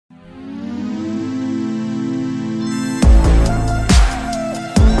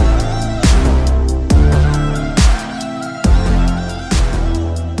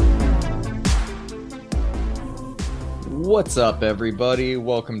What's up, everybody?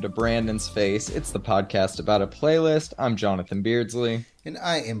 Welcome to Brandon's Face. It's the podcast about a playlist. I'm Jonathan Beardsley. And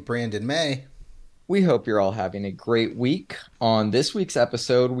I am Brandon May. We hope you're all having a great week. On this week's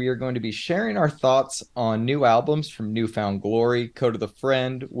episode, we are going to be sharing our thoughts on new albums from Newfound Glory, Kota the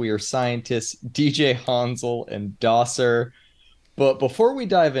Friend, We Are Scientists, DJ Hanzel, and Dosser. But before we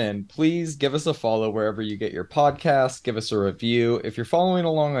dive in, please give us a follow wherever you get your podcasts. Give us a review. If you're following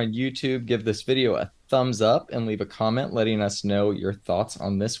along on YouTube, give this video a thumbs up and leave a comment letting us know your thoughts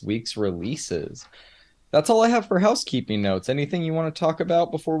on this week's releases. That's all I have for housekeeping notes. Anything you want to talk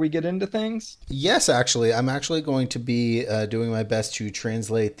about before we get into things? Yes, actually, I'm actually going to be doing my best to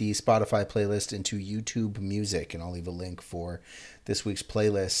translate the Spotify playlist into YouTube Music, and I'll leave a link for this week's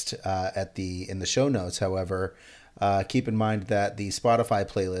playlist in the show notes. However, keep in mind that the Spotify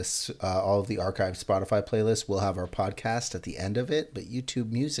playlists, all of the archived Spotify playlists, will have our podcast at the end of it, but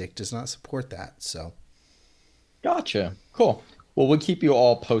YouTube Music does not support that. So, Gotcha. Cool. Well, we'll keep you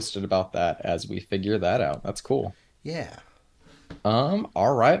all posted about that as we figure that out. That's cool. yeah.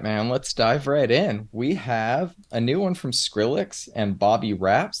 All right, man. Let's dive right in. We have a new one from Skrillex and Bobby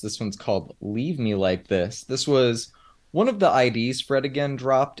Raps. This one's called Leave Me Like This. This was one of the IDs Fred again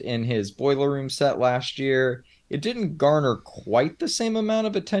dropped in his Boiler Room set last year. It didn't garner quite the same amount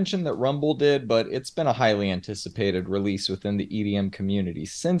of attention that Rumble did, but it's been a highly anticipated release within the EDM community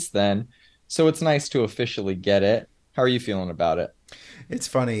since then. So it's nice to officially get it. How are you feeling about it? It's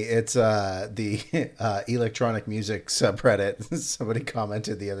funny. It's the electronic music subreddit. Somebody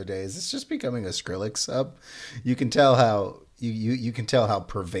commented the other day, "Is this just becoming a Skrillex sub?" You can tell how you can tell how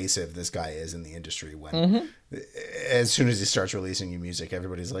pervasive this guy is in the industry. When as soon as he starts releasing new music,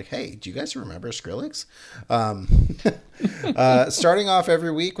 everybody's like, "Hey, do you guys remember Skrillex?" Starting off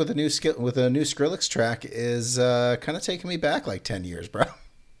every week with a new Skrillex track is kind of taking me back like 10 years, bro.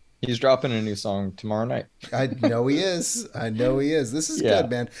 He's dropping a new song tomorrow night. I know he is. I know he is. This is Yeah, good,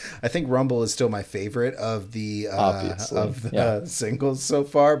 man. I think Rumble is still my favorite of the obviously. Yeah. singles so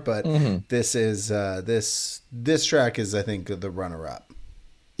far, but hmm this is this track is, I think, the runner up.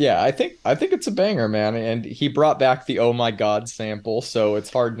 Yeah, I think it's a banger, man. And he brought back the "Oh My God" sample, so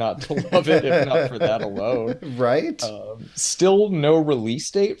it's hard not to love it if not for that alone. Right? Still no release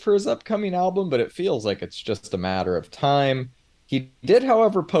date for his upcoming album, but it feels like it's just a matter of time. He did,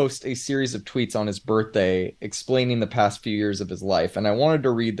 however, post a series of tweets on his birthday explaining the past few years of his life, and I wanted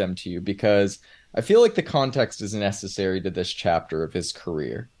to read them to you because I feel like the context is necessary to this chapter of his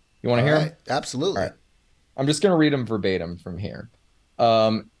career. You want to All hear right. them? All Absolutely. right. I'm just going to read them verbatim from here.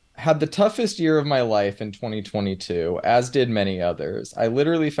 Had the toughest year of my life in 2022, as did many others. I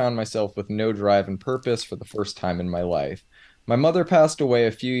literally found myself with no drive and purpose for the first time in my life. My mother passed away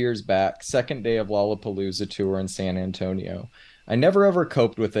a few years back, second day of Lollapalooza tour in San Antonio. I never ever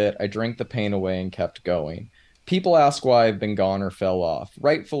coped with it. I drank the pain away and kept going. People ask why I've been gone or fell off.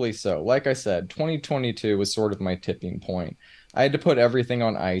 Rightfully so. Like I said, 2022 was sort of my tipping point. I had to put everything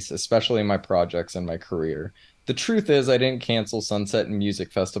on ice, especially my projects and my career. The truth is, I didn't cancel Sunset and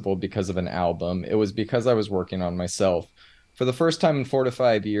Music Festival because of an album. It was because I was working on myself. For the first time in 4 to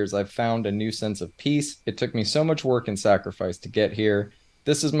 5 years, I've found a new sense of peace. It took me so much work and sacrifice to get here.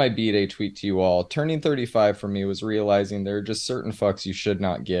 This is my B-Day tweet to you all. Turning 35 for me was realizing there are just certain fucks you should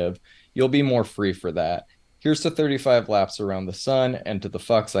not give. You'll be more free for that. Here's to 35 laps around the sun and to the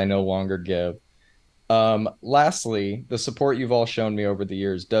fucks I no longer give. Lastly, the support you've all shown me over the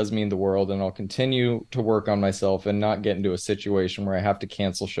years does mean the world, and I'll continue to work on myself and not get into a situation where I have to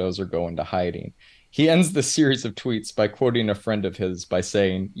cancel shows or go into hiding. He ends the series of tweets by quoting a friend of his by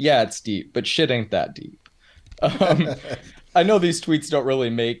saying, "Yeah, it's deep, but shit ain't that deep." Um, I know these tweets don't really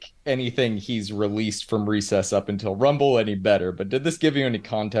make anything he's released from Recess up until Rumble any better, but did this give you any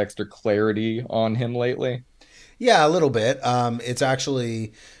context or clarity on him lately? Yeah, a little bit. It's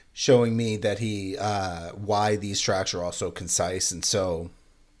actually showing me that he why these tracks are all so concise and so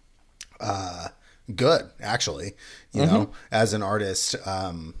uh, good. Actually, hmm as an artist,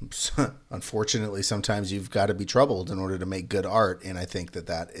 unfortunately, sometimes you've got to be troubled in order to make good art, and I think that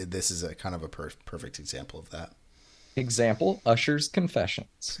this is a kind of a perfect example of that. Example, Usher's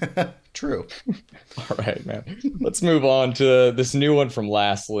Confessions. True. All right, man. Let's move on to this new one from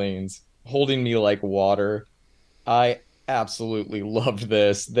Last Lanes, Holding Me Like Water. I absolutely loved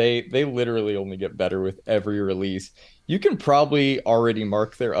this. They literally only get better with every release. You can probably already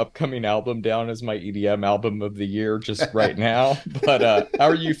mark their upcoming album down as my EDM album of the year just right now. But how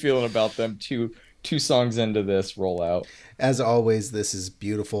are you feeling about them two songs into this rollout? As always, this is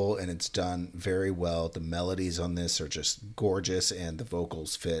beautiful and it's done very well. The melodies on this are just gorgeous and the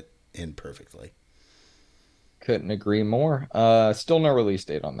vocals fit in perfectly. Couldn't agree more. Still no release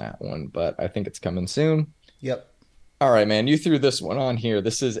date on that one, but I think it's coming soon. Yep. All right, man, you threw this one on here.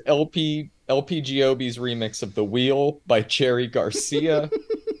 This is LPGOB's remix of The Wheel by Cherry Garcia.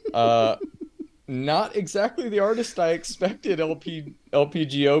 Uh, Not exactly the artist I expected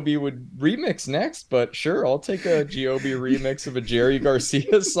LPGOB would remix next, but sure, I'll take a GOB remix of a Jerry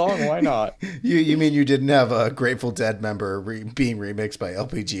Garcia song. Why not? You mean you didn't have a Grateful Dead member being remixed by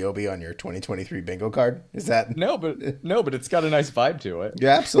LPGOB on your 2023 bingo card? Is that? No, but it's got a nice vibe to it.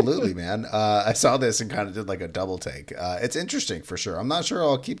 Yeah, absolutely, man. I saw this and kind of did like a double take. It's interesting for sure. I'm not sure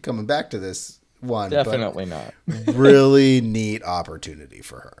I'll keep coming back to this one, but Definitely not. really neat opportunity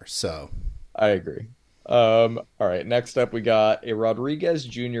for her. So I agree. All right, next up we got a Rodriguez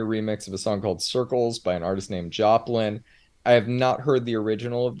Jr. remix of a song called Circles by an artist named Joplin. I have not heard the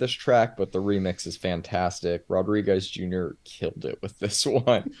original of this track, but the remix is fantastic. Rodriguez Jr. killed it with this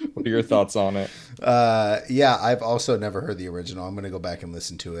one. What are your thoughts on it? yeah, I've also never heard the original. I'm gonna go back and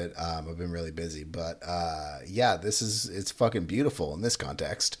listen to it. I've been really busy, but yeah, it's fucking beautiful in this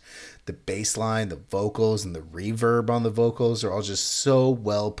context. The bass line, the vocals, and the reverb on the vocals are all just so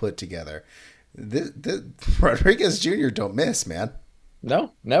well put together. The Rodriguez Jr. don't miss, man.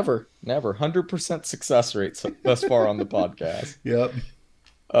 No, never, never. 100% success rate thus far on the podcast. Yep.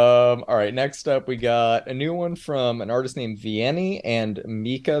 All right, next up we got a new one from an artist named Vianney and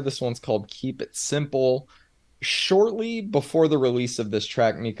Mika. This one's called Keep It Simple. Shortly before the release of this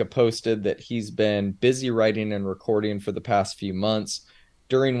track, Mika posted that he's been busy writing and recording for the past few months.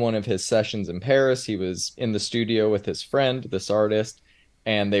 During one of his sessions in Paris, he was in the studio with his friend, this artist,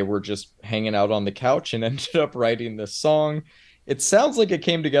 and they were just hanging out on the couch and ended up writing this song. It sounds like it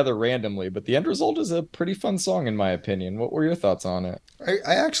came together randomly, but the end result is a pretty fun song, in my opinion. What were your thoughts on it?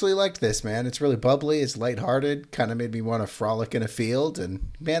 I actually liked this, man. It's really bubbly. It's lighthearted. Kind of made me want to frolic in a field. And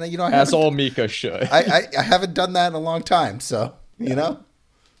man, I As haven't all Mika should. I haven't done that in a long time. So you Yeah. know.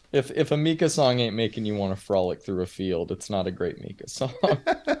 If a Mika song ain't making you want to frolic through a field, it's not a great Mika song.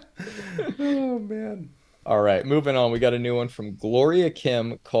 Oh man. All right, moving on. We got a new one from Gloria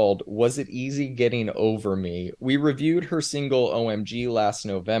Kim called Was It Easy Getting Over Me? We reviewed her single OMG last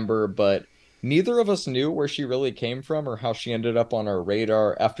November, but neither of us knew where she really came from or how she ended up on our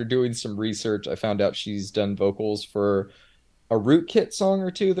radar. After doing some research, I found out she's done vocals for a Rootkit song or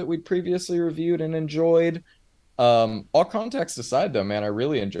two that we'd previously reviewed and enjoyed. All context aside, though, man, I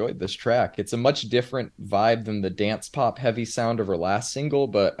really enjoyed this track. It's a much different vibe than the dance pop heavy sound of her last single,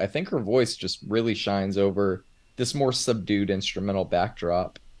 but I think her voice just really shines over this more subdued instrumental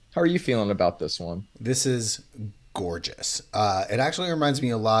backdrop. How are you feeling about this one? This is gorgeous. It actually reminds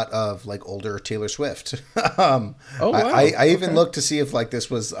me a lot of like older Taylor Swift. Oh, I wow. I even Okay. looked to see if like this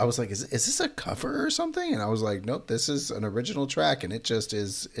was. I was like, is this a cover or something? And I was like, nope, this is an original track, and it just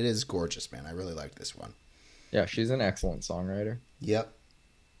is. It is gorgeous, man. I really like this one. Yeah, she's an excellent songwriter. Yep.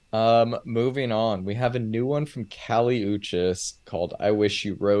 Moving on, we have a new one from Kali Uchis called I Wish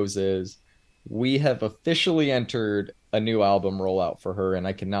You Roses. We have officially entered a new album rollout for her, and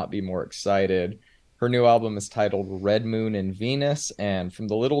I cannot be more excited. Her new album is titled Red Moon and Venus, and from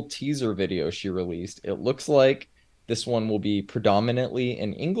the little teaser video she released, it looks like this one will be predominantly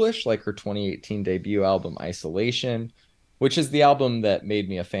in English, like her 2018 debut album Isolation, which is the album that made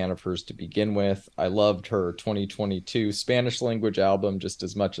me a fan of hers to begin with. I loved her 2022 Spanish language album just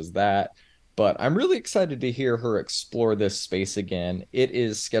as much as that. But I'm really excited to hear her explore this space again. It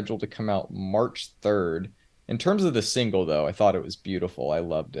is scheduled to come out March 3rd. In terms of the single, though, I thought it was beautiful. I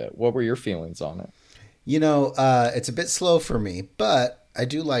loved it. What were your feelings on it? It's a bit slow for me, but I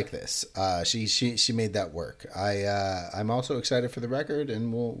do like this. She made that work. I'm also excited for the record,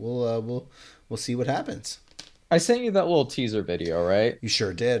 and we'll see what happens. I sent you that little teaser video, right? You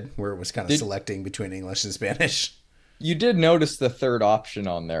sure did, where it was kind of Did selecting between English and Spanish. you did notice the third option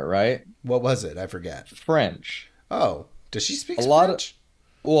on there, right? What was it? I forget. French. Oh, does she speak A lot of French?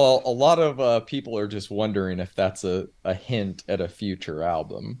 Well, a lot of people are just wondering if that's a hint at a future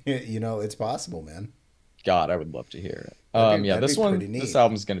album. It's possible, man. God, I would love to hear it. Yeah, That'd be pretty this neat.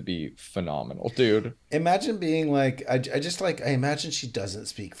 album's gonna be phenomenal, dude. Imagine being like, I just like, I imagine she doesn't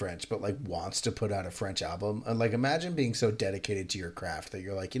speak French, but like wants to put out a French album. And like, imagine being so dedicated to your craft that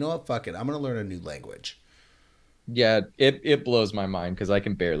you're like, you know what, fuck it, I'm gonna learn a new language. Yeah, it blows my mind because I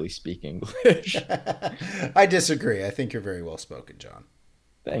can barely speak English. I disagree. I think you're very well spoken, John.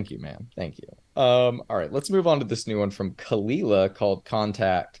 Thank you, man. Thank you. All right, let's move on to this new one from Kalila called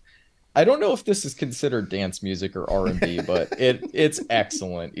Contact. I don't know if this is considered dance music or R&B, but it's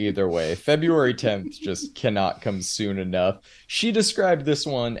excellent either way. February 10th just cannot come soon enough. She described this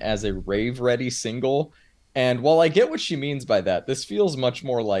one as a rave-ready single, and while I get what she means by that, this feels much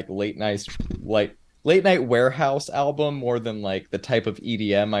more like late night warehouse album more than like the type of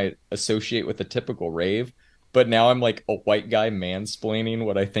EDM I associate with a typical rave. but now I'm like a white guy mansplaining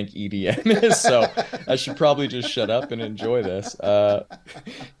what I think EDM is. So I should probably just shut up and enjoy this. How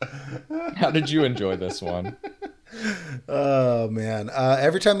did you enjoy this one? Oh man!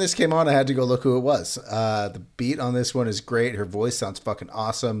 Every time this came on, I had to go look who it was. The beat on this one is great. Her voice sounds fucking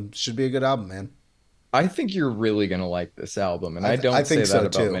awesome. Should be a good album, man. I think you're really gonna like this album, and I I don't say think that so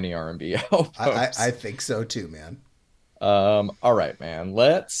about too. many R&B I albums. think so too, man. All right, man.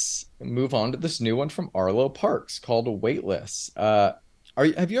 Let's move on to this new one from Arlo Parks called Weightless. Have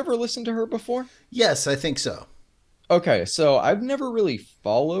you ever listened to her before? Yes, I think so. Okay, so I've never really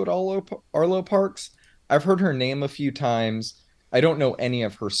followed Arlo Parks. I've heard her name a few times. I don't know any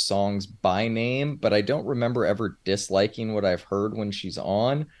of her songs by name, but I don't remember ever disliking what I've heard when she's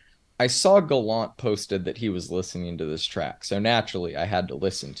on. I saw Gallant posted that he was listening to this track, so naturally I had to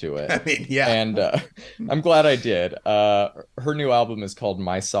listen to it. I mean, yeah. And I'm glad I did. Her new album is called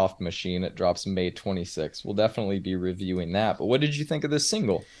My Soft Machine. It drops May 26th. We'll definitely be reviewing that. But what did you think of this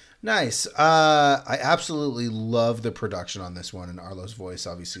single? Nice. I absolutely love the production on this one, and Arlo's voice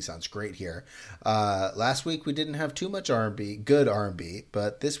obviously sounds great here. Last week we didn't have too much R&B, good R&B,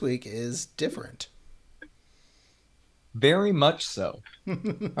 but this week is different. Very much so.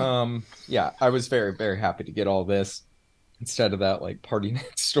 Yeah, I was very, very happy to get all this instead of that like party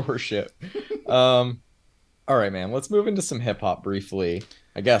next door shit. Um, all right, man, let's move into some hip hop briefly.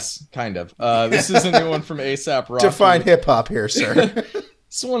 I guess, kind of. This is a new one from ASAP Define Rocky. hip hop here, sir.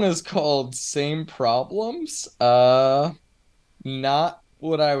 This one is called Same Problems. Not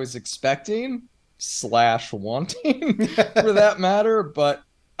what I was expecting slash wanting for that matter, but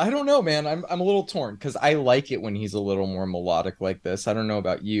I don't know, man. I'm a little torn because I like it when he's a little more melodic like this. I don't know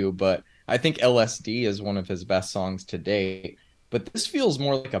about you, but I think LSD is one of his best songs to date. But this feels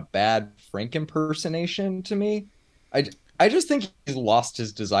more like a bad Frank impersonation to me. I I just think he lost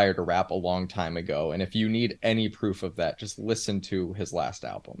his desire to rap a long time ago. And if you need any proof of that, just listen to his last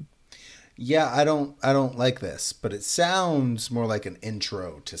album. Yeah, I don't like this, but it sounds more like an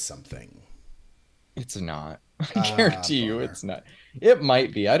intro to something. It's not. I Ah, guarantee you bummer. it's not. It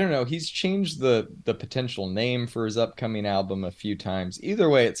might be. I don't know. He's changed the potential name for his upcoming album a few times. Either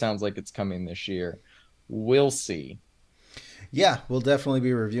way, it sounds like it's coming this year. We'll see. Yeah, we'll definitely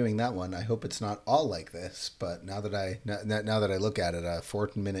be reviewing that one. I hope it's not all like this, but now that I look at it, a 4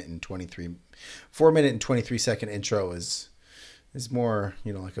 minute and 23 second intro is more,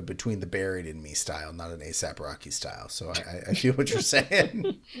 like a Between the Buried and Me style, not an ASAP Rocky style. So I feel what you're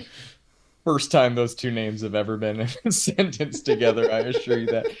saying. First time those two names have ever been in a sentence together, I assure you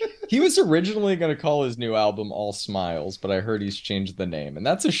that. He was originally going to call his new album All Smiles, but I heard he's changed the name. And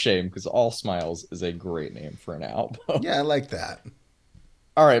that's a shame because All Smiles is a great name for an album. Yeah, I like that.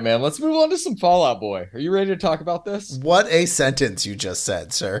 All right, man, let's move on to some Fallout Boy. Are you ready to talk about this? What a sentence you just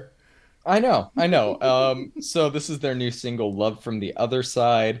said, sir. I know, I know. So this is their new single, Love from the Other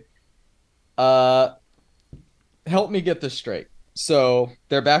Side. Uh, Help me get this straight. So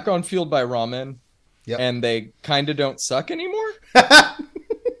they're back on Fueled by Ramen, Yep. and they kind of don't suck anymore.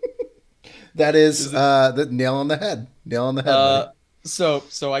 That is Is it? the nail on the head. Nail on the head, buddy. Uh,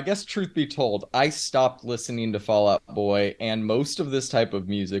 so I guess truth be told, I stopped listening to Fall Out Boy and most of this type of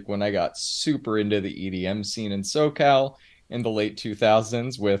music when I got super into the EDM scene in SoCal in the late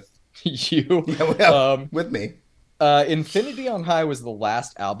 2000s with you. Yeah, well, Um, with me. Infinity on High was the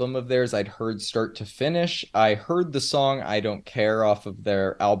last album of theirs I'd heard start to finish. I heard the song I Don't Care off of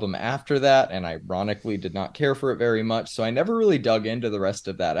their album after that, and ironically did not care for it very much, so I never really dug into the rest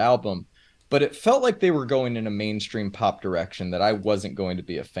of that album. But it felt like they were going in a mainstream pop direction that I wasn't going to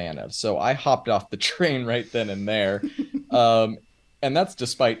be a fan of. So I hopped off the train right then and there. Um, and that's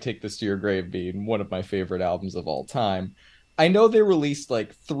despite Take This to Your Grave being one of my favorite albums of all time. I know they released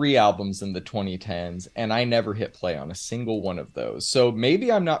like three albums in the 2010s, and I never hit play on a single one of those. So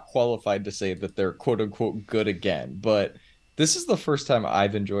maybe I'm not qualified to say that they're quote unquote good again, but this is the first time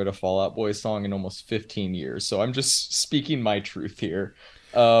I've enjoyed a Fall Out Boy song in almost 15 years. So I'm just speaking my truth here.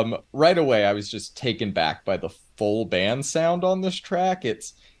 Right away, I was just taken back by the full band sound on this track.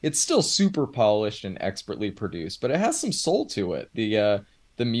 It's still super polished and expertly produced, but it has some soul to it.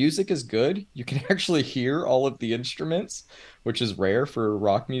 The music is good. You can actually hear all of the instruments, which is rare for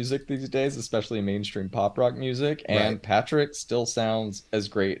rock music these days, especially mainstream pop rock music. Right. And Patrick still sounds as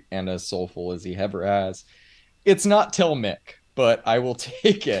great and as soulful as he ever has. It's not Till Mick, but I will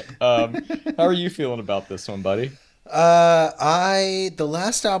take it. How are you feeling about this one, buddy? I the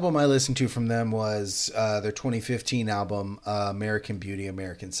last album I listened to from them was their 2015 album, American Beauty,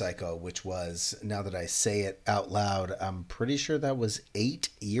 American Psycho, which was, now that I say it out loud, I'm pretty sure that was 8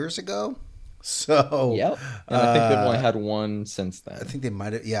 years ago. So Yep. And I think they've only uh, had one since I then. think they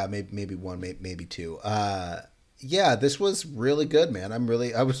might have, yeah, maybe one, maybe two. Yeah, this was really good, man. I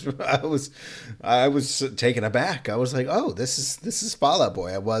was taken aback. I was like, oh, this is Fall Out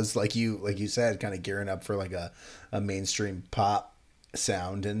Boy. I was like you said, kind of gearing up for like a mainstream pop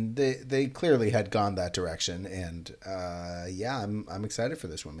sound, and they clearly had gone that direction. And yeah, I'm excited for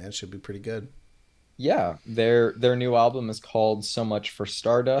this one, man. It should be pretty good. Yeah, their new album is called So Much for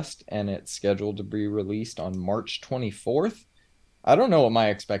Stardust, and it's scheduled to be released on March 24th. I don't know what my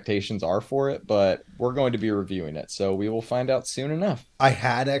expectations are for it, but we're going to be reviewing it, so we will find out soon enough. I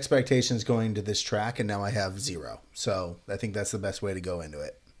had expectations going to this track, and now I have zero. So I think that's the best way to go into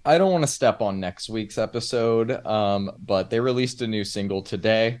it. I don't want to step on next week's episode, but they released a new single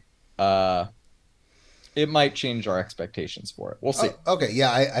today. Uh, it might change our expectations for it. We'll see. Oh, okay.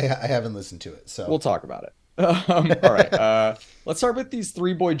 Yeah, I haven't listened to it. So We'll talk about it. All right. Let's start with these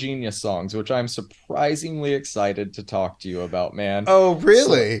Three Boy Genius songs, which I'm surprisingly excited to talk to you about, man. oh, So,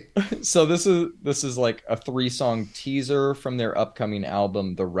 really? so this is like a three-song teaser from their upcoming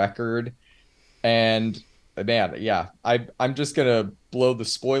album, The Record. And man, yeah, I'm just gonna blow the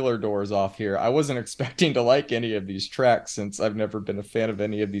spoiler doors off here. I wasn't expecting to like any of these tracks since I've never been a fan of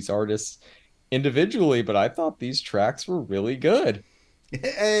any of these artists individually, but I thought these tracks were really good.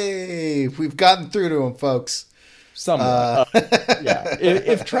 Hey, we've gotten through to them, folks. Somewhat. Uh, Yeah.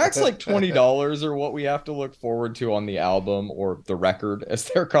 If tracks like $20 are what we have to look forward to on the album or the record, as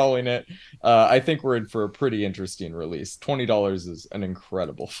they're calling it, I think we're in for a pretty interesting release. $20 is an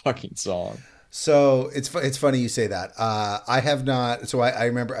incredible fucking song. so it's funny you say that. I have not. So I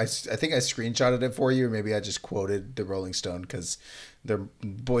remember. I think I screenshotted it for you. Or maybe I just quoted the Rolling Stone because their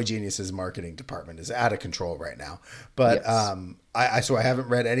Boy Genius's marketing department is out of control right now. But Yes, so I haven't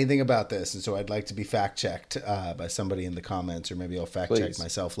read anything about this, and so I'd like to be fact checked by somebody in the comments, or maybe I'll fact check please.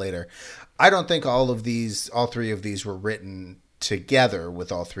 myself later. I don't think all three of these were written together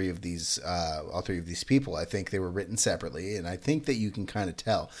with all three of these people. I think they were written separately, and I think that you can kind of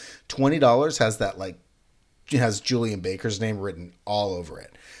tell. $20 has that like it has Julian Baker's name written all over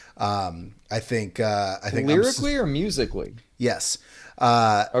it. I think Lyrically or musically? yes.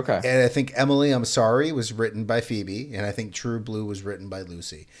 Okay. And I think Emily, I'm Sorry was written by Phoebe, and I think True Blue was written by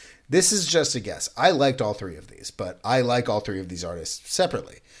Lucy. This is just a guess. I liked all three of these, but I like all three of these artists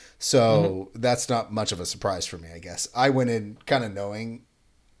separately. Hmm. So that's not much of a surprise for me, I guess. I went in kind of knowing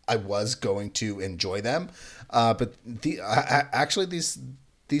I was going to enjoy them, but actually these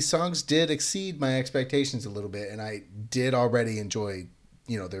songs did exceed my expectations a little bit, and I did already enjoy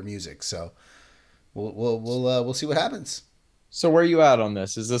their music. So we'll see what happens. So where are you at on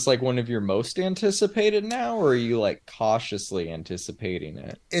this? Is this like one of your most anticipated now, or are you like cautiously anticipating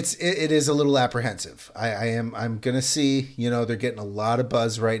it? It is a little apprehensive. I'm gonna see. They're getting a lot of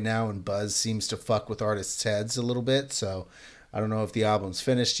buzz right now, and buzz seems to fuck with artists' heads a little bit. So I don't know if the album's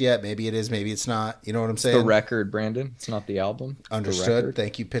finished yet. Maybe it is. Maybe it's not. You know what I'm It's the saying? record, Brandon. It's not the album. It's the Understood. record.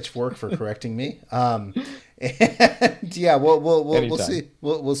 Thank you, Pitchfork, for correcting me. And yeah, we'll Anytime. see.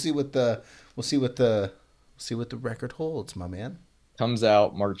 We'll see what the we'll see what the see what the record holds, my man. Comes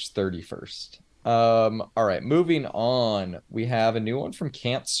out March 31st. All right, moving on. We have a new one from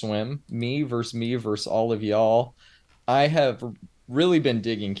Can't Swim, Me versus all of y'all. I have really been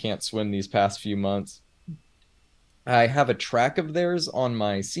digging Can't Swim these past few months. I have a track of theirs on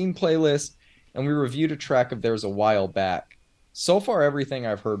my scene playlist, and we reviewed a track of theirs a while back. So far, everything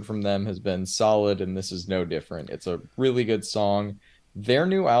I've heard from them has been solid, and this is no different. It's a really good song. Their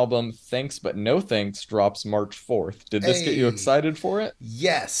new album, Thanks But No Thanks, drops March 4th. Did this get you Hey, excited for it?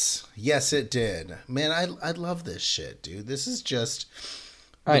 yes, it did. Man, I love this shit, dude. This is just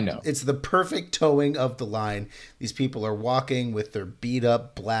I know. it's the perfect towing of the line. These people are walking with their beat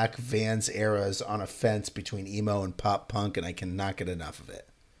up black Vans eras on a fence between emo and pop punk, and I cannot get enough of it.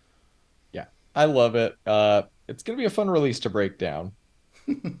 Yeah, I love it. It's gonna be a fun release to break down.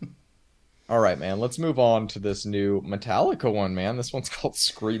 All right, man. Let's move on to this new Metallica one, man. This one's called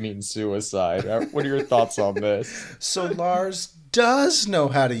Screaming Suicide. What are your thoughts on this? So Lars does know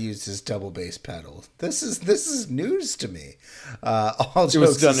how to use his double bass pedal. This is news to me. All It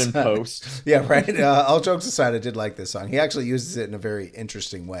was jokes done in aside, post. yeah, right. All jokes aside, I did like this song. He actually uses it in a very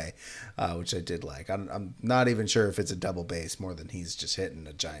interesting way, which I did like. I'm not even sure if it's a double bass more than he's just hitting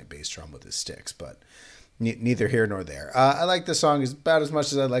a giant bass drum with his sticks, but neither here nor there. I like the song about as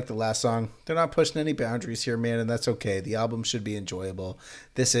much as I like the last song. They're not pushing any boundaries here, man, and that's okay. The album should be enjoyable.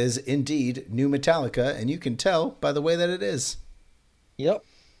 This is indeed new Metallica, and you can tell by the way that it is. Yep.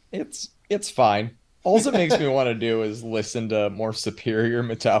 It's fine. All it makes me want to do is listen to more superior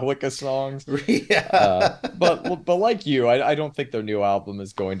Metallica songs. Yeah. But like you, I don't think their new album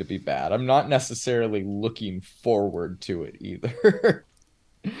is going to be bad. I'm not necessarily looking forward to it either.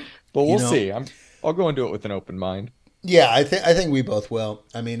 But You we'll know, see. I'll go into it with an open mind. yeah, I think we both will.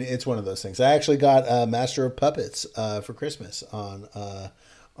 I mean, it's one of those things. I actually got Master of Puppets for Christmas on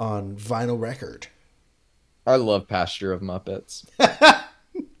vinyl record. I love Pasture of Muppets.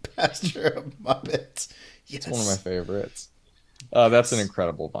 Master of Muppets. It's one of my Yes. favorites. That's an Yes.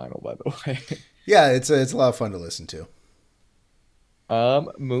 incredible vinyl, by the way. Yeah, it's a lot of fun to listen to.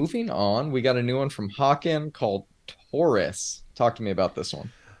 Moving on, we got a new one from Hawken called Taurus. Talk to me about this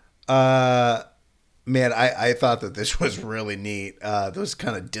one. Uh, Man, I thought that this was really neat. Those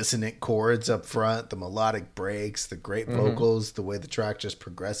kind of dissonant chords up front, the melodic breaks, the great Hmm. vocals, the way the track just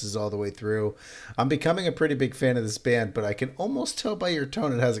progresses all the way through. I'm becoming a pretty big fan of this band, but I can almost tell by your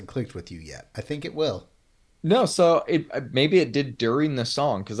tone it hasn't clicked with you yet. I think it will. No, so it maybe it did during the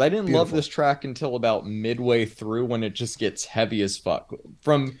song because I didn't love this Beautiful. track until about midway through when it just gets heavy as fuck.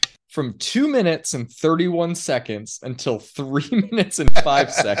 From 2 minutes and 31 seconds until 3 minutes and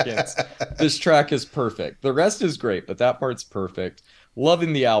 5 seconds, this track is perfect. The rest is great, but that part's perfect.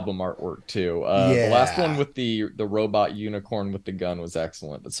 Loving the album artwork too. The last one Yeah. with the robot unicorn with the gun was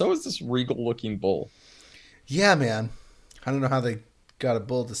excellent, but so is this regal looking bull. Yeah, man. I don't know how they got a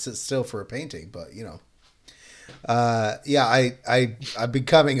bull to sit still for a painting, but yeah, I'm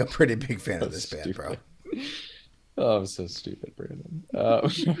becoming a pretty big fan of That's this band, bro. stupid. Oh, I'm so stupid, Brandon.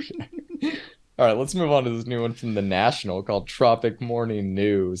 Okay. All right, let's move on to this new one from The National called Tropic Morning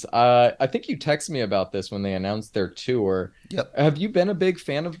News. I think you texted me about this when they announced their tour. Yep. Have you been a big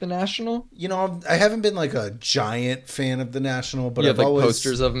fan of The National? I haven't been like a giant fan of the National, but You have I've like always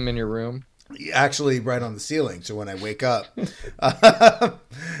posters of them in your room? actually right on the ceiling. So when I wake up,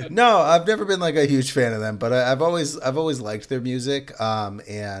 no, I've never been like a huge fan of them, but I've always liked their music.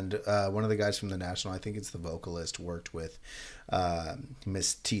 And one of the guys from the National, I think it's the vocalist, worked with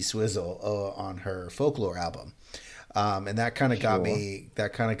Miss T Swizzle on her Folklore album. And that kind of got Sure. me.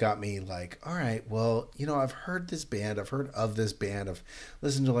 That kind of got me like, all right, well, I've heard this band. I've heard of this band. I've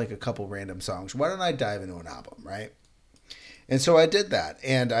listened to like a couple random songs. Why don't I dive into an album, right? And so I did that,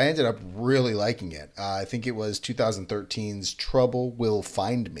 and I ended up really liking it. I think it was 2013's Trouble Will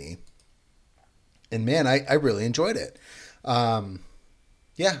Find Me. And man, I really enjoyed it. Um,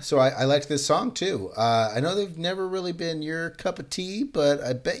 yeah, so I liked this song too. I know they've never really been your cup of tea, but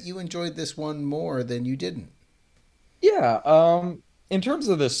I bet you enjoyed this one more than you didn't. Yeah, in terms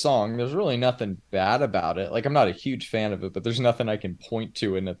of this song, there's really nothing bad about it. Like I'm not a huge fan of it, but there's nothing I can point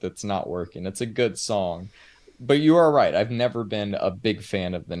to in it that's not working. It's a good song. But you are right. I've never been a big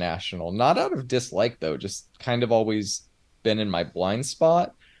fan of The National. Not out of dislike though, just kind of always been in my blind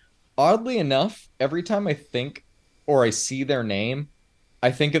spot. Oddly enough, every time I think or I see their name,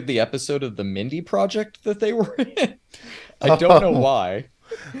 I think of the episode of the Mindy Project that they were in. I don't know Oh, why,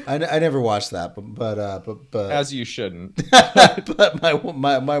 I never watched that, but as you shouldn't. But but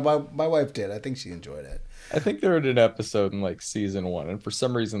my wife did. I think she enjoyed it. I think they're in an episode in like season one, and for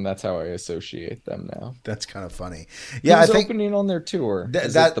some reason that's how I associate them now. That's kind of funny. Yeah, I Who's think opening on their tour? that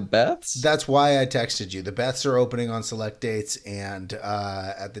Is it the that Beths? that's why I texted you. The Beths are opening on select dates and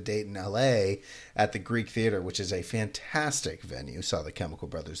at the date in LA at the Greek Theater, which is a fantastic venue. Saw the Chemical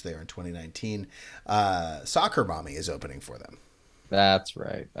Brothers there in 2019. Soccer Mommy is opening for them. That's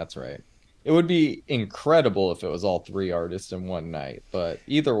right. That's right. It would be incredible if it was all three artists in one night, but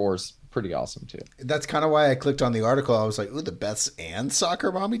either or's pretty awesome too. That's kind of why I clicked on the article. I was like, "Ooh, the Beths and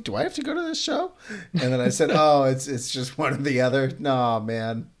Soccer Mommy. Do I have to go to this show?" And then I said, "Oh, it's just one or the other." No,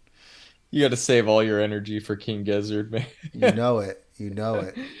 man, You got to save all your energy for King Gizzard, you man. know it. You know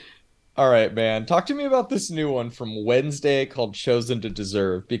it. All right, man. Talk to me about this new one from Wednesday called Chosen to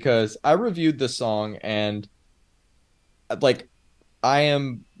Deserve because I reviewed the song and like I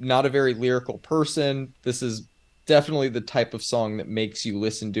am not a very lyrical person. This is definitely the type of song that makes you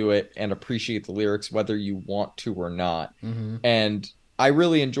listen to it and appreciate the lyrics whether you want to or not. Hmm. And I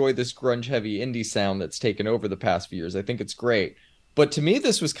really enjoy this grunge heavy indie sound that's taken over the past few years. I think it's great. But to me,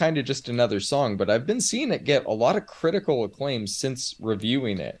 this was kind of just another song, but I've been seeing it get a lot of critical acclaim since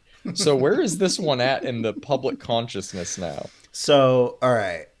reviewing it. So where is this one at in the public consciousness now? So, all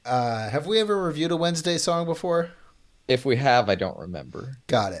right. Have we ever reviewed a Wednesday song before? If we have, I don't remember.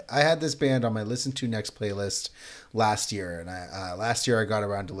 Got it. I had this band on my listen to next playlist last year, and last year I got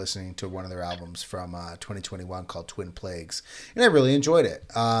around to listening to one of their albums from 2021 called Twin Plagues, and I really enjoyed it.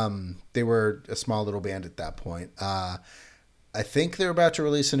 They were a small little band at that point. I think they're about to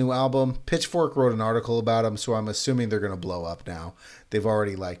release a new album. Pitchfork wrote an article about them, so I'm assuming they're going to blow up now. They've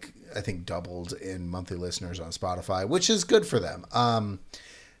already like I think doubled in monthly listeners on Spotify, which is good for them.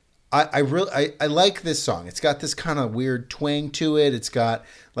 I like this song. It's got this kind of weird twang to it. It's got,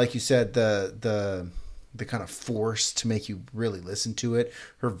 like you said, the kind of force to make you really listen to it.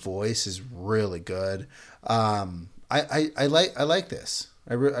 Her voice is really good. I like this.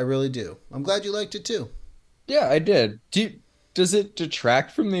 I really do. I'm glad you liked it too. Yeah, I did. Does it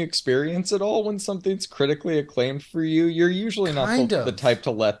detract from the experience at all when something's critically acclaimed for you? You're usually not Kind the of. type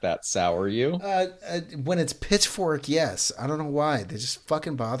to let that sour you. When it's Pitchfork, yes. I don't know why. They just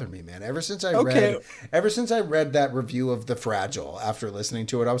fucking bother me, man. Okay. Ever since I read that review of The Fragile after listening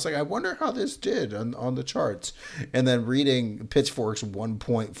to it, I was like, I wonder how this did on the charts. And then reading Pitchfork's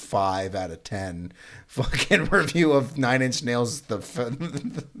 1.5 out of 10 fucking review of Nine Inch Nails, the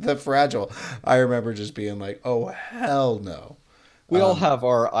Fragile, I remember just being like, oh hell no. We all have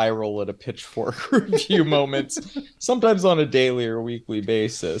our eye roll at a pitchfork review moments, sometimes on a daily or weekly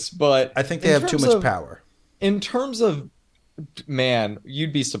basis. But I think they have too much power. in terms of, man,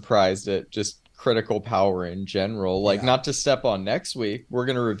 you'd be surprised at just critical power in general. Like, Yeah. not to step on next week, we're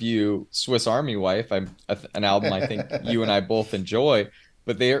going to review Swiss Army Wife, an album I think you and I both enjoy,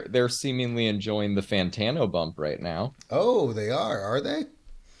 but they're seemingly enjoying the Fantano bump right now. Oh, they are they?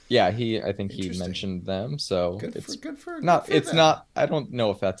 Yeah, I think he Interesting. mentioned them, so Good for good not for it's them. not I don't know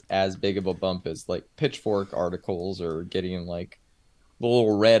if that's as big of a bump as like Pitchfork articles or getting like the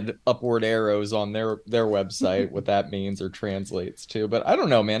little red upward arrows on their website, what that means or translates to. But I don't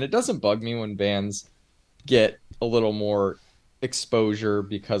know, man. It doesn't bug me when bands get a little more exposure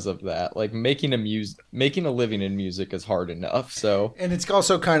because of that. Like making a living in music is hard enough. So, And it's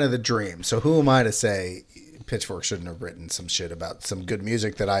also kind of the dream. So who am I to say Pitchfork shouldn't have written some shit about some good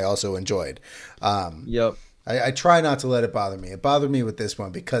music that I also enjoyed? Um, yep. I try not to let it bother me. It bothered me with this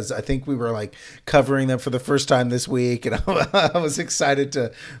one because I think we were like covering them for the first time this week, and I was excited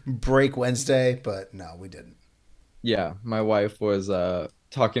to break Wednesday, but no, we didn't. Yeah, my wife was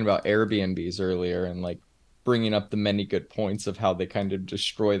talking about Airbnbs earlier and like bringing up the many good points of how they kind of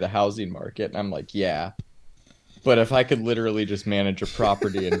destroy the housing market. And I'm like, yeah, but if I could literally just manage a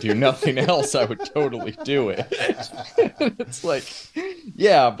property and do nothing else, I would totally do it. It's like,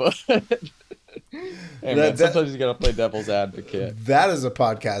 yeah, but hey man, That that sometimes you gotta play devil's advocate. that is a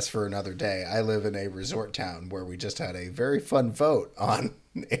podcast for another day. I live in a resort town where we just had a very fun vote on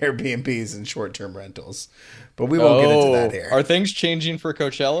Airbnbs and short-term rentals, but we won't get into that Oh, here. are things changing for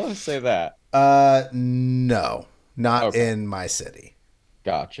Coachella? Say that. No, not Okay. in my city.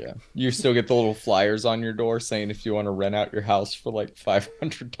 Gotcha. You still get the little flyers on your door saying if you want to rent out your house for like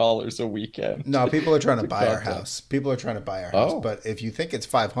 $500 a weekend No, people are trying to to buy our contact. house. People are trying to buy our house. Oh, But if you think it's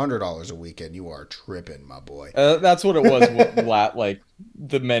 $500 a weekend, you are tripping, my boy. that's what it was like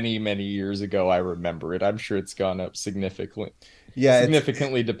the many years ago. I remember it. I'm sure it's gone up Yeah,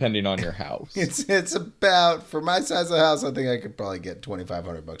 significantly depending on your house. it's about for my size of house. I think I could probably get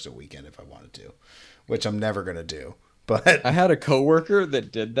 $2,500 a weekend if I wanted to, which I'm never gonna do. But I had a coworker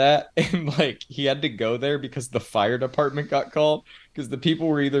that did that, and like he had to go there because the fire department got called because the people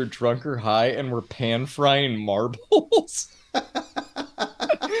were either drunk or high and were pan frying marbles.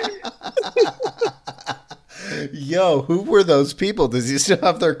 yo, who were those people? Does he still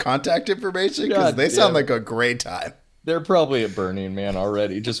have their contact information? Because God they sound damn it. like a great time. They're probably at Burning Man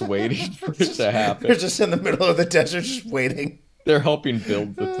already, just waiting for it to They're happen. just in the middle of the desert, just waiting. They're helping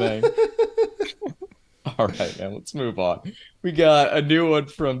build the thing. All right, man, let's move on. We got a new one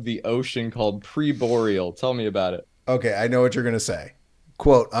from the ocean called Pre-Boreal. Tell me about it. Okay, I know what you're gonna say.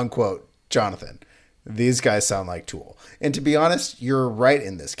 Quote unquote, Jonathan. These guys sound like Tool. And to be honest, you're right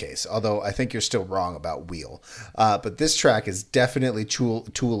in this case, although I think you're still wrong about Wheel. But this track is definitely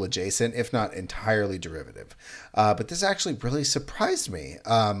Tool adjacent, if not entirely derivative. But this actually really surprised me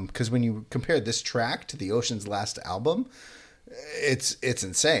because when you compare this track to the Ocean's last album, it's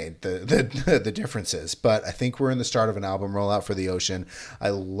insane the differences. But I think we're in the start of an album rollout for the Ocean. I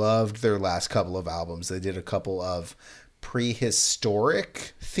loved their last couple of albums. They did a couple of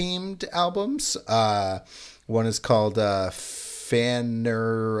prehistoric themed albums. One is called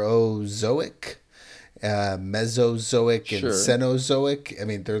Phanerozoic, Mesozoic, and Sure. Cenozoic. I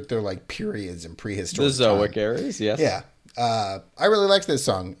mean, they're like periods in The prehistoric time. Zoic eras, yes. Yeah, I really liked this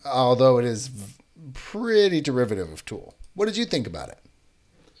song, although it is pretty derivative of Tool. What did you think about it?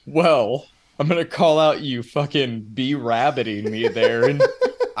 Well, I'm gonna call out you fucking be rabbiting me there, and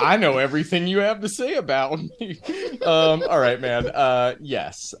I know everything you have to say about me. All right, man.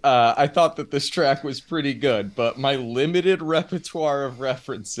 Yes. I thought that this track was pretty good, but my limited repertoire of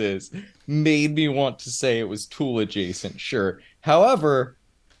references made me want to say it was Tool adjacent, sure. However,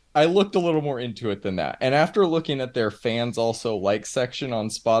 I looked a little more into it than that. And after looking at their fans also like section on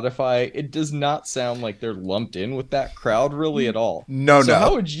Spotify, it does not sound like they're lumped in with that crowd really at all. No, So how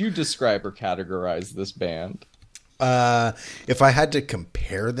no. would you describe or categorize this band? Uh, if I had to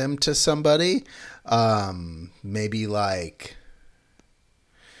compare them to somebody, maybe like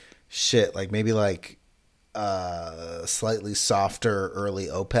shit, like maybe like slightly softer early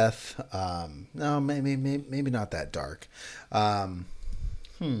Opeth. No, maybe not that dark. Um,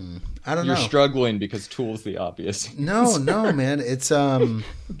 I don't You're know. struggling because Tool's the obvious No, answer. no, man. It's I'm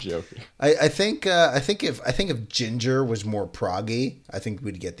joking. I think if Ginger was more proggy, I think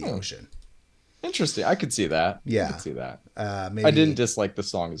we'd get the Hmm. Ocean. Interesting. I could see that. I could Yeah. see that. I didn't Maybe. dislike the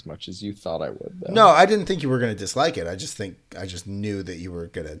song as much as you thought I would, No, though. I didn't think you were going to dislike it. I just knew that you were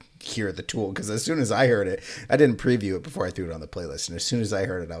going to hear the Tool because as soon as I heard it, I didn't preview it before I threw it on the playlist, and as soon as I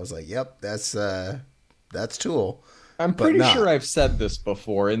heard it, I was like, "Yep, that's Tool." I'm But pretty sure nah. I've said this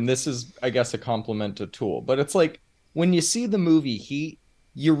before, and this is, I guess, a compliment to Tool, but it's like when you see the movie Heat,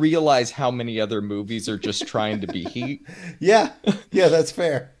 you realize how many other movies are just trying to be Heat. Yeah, yeah, that's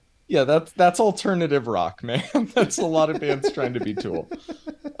fair. Yeah, that's alternative rock, man. That's a lot of bands trying to be Tool.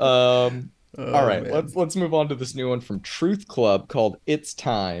 Um, all Oh right, man. let's move on to this new one from Truth Club called "It's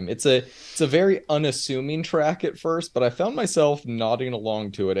Time." It's a very unassuming track at first, but I found myself nodding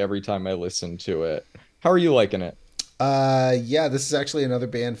along to it every time I listened to it. How are you liking it? Yeah, this is actually another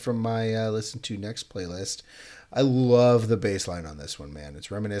band from my listen to next playlist. I love the bass line on this one, man.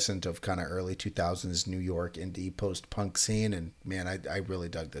 It's reminiscent of kind of early 2000s New York indie post punk scene, and man, I really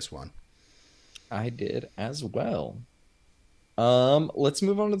dug this one. I did as well. Let's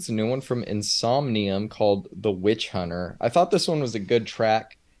move on to this new one from Insomnium called The Witch Hunter. I thought this one was a good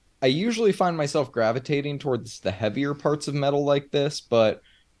track. I usually find myself gravitating towards the heavier parts of metal like this, but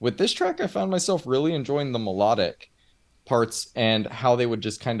with this track, I found myself really enjoying the melodic parts and how they would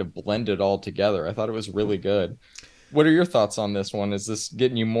just kind of blend it all together. I thought it was really good. What are your thoughts on this one? Is this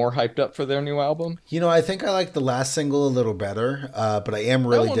getting you more hyped up for their new album? You know, I think I like the last single a little better, but I am That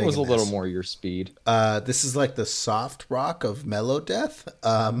really one was a digging little this. more your speed. This is like the soft rock of mellow death,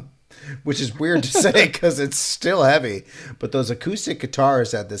 which is weird to say because it's still heavy. But those acoustic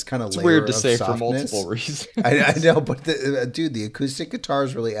guitars add this kind of It's layer weird to of say for multiple softness. I reasons. know, but dude, the acoustic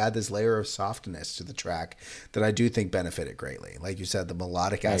guitars really add this layer of softness to the track that I do think benefited greatly. Like you said, the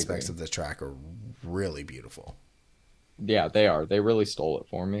melodic I aspects agree. of this track are really beautiful. Yeah, they are. They really stole it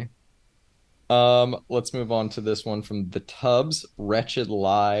for me. Let's move on to this one from the Tubs, Wretched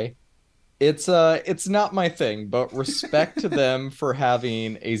Lie. It's not my thing, but respect to them for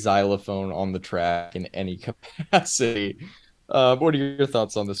having a xylophone on the track in any capacity. What are your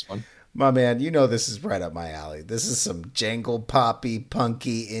thoughts on this one? My man, you know this is right up my alley. This is some jangle poppy,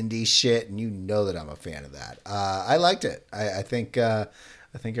 punky indie shit, and you know that I'm a fan of that. I liked it. I think I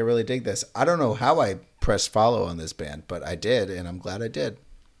really dig this. I don't know how I pressed follow on this band, but I did, and I'm glad I did.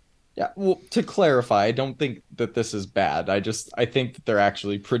 Yeah, well, to clarify, I don't think that this is bad. I think that they're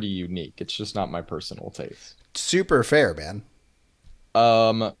actually pretty unique. It's just not my personal taste. Super fair, man.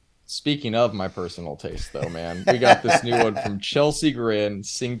 Um, Speaking of my personal taste, though, man, we got this new one from Chelsea Grin,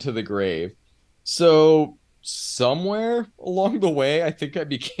 Sing to the Grave. So, somewhere along the way, I think I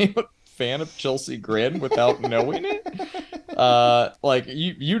became a fan of Chelsea Grin without knowing it. Like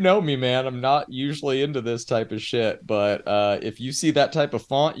you know me, man. I'm not usually into this type of shit, but if you see that type of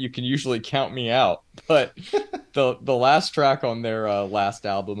font, you can usually count me out. But the last track on their last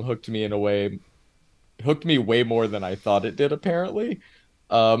album hooked me way more than I thought it did, apparently.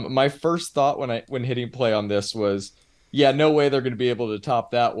 My first thought when hitting play on this was, yeah, no way they're going to be able to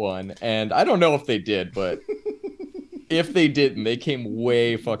top that one. And I don't know if they did, but if they didn't, they came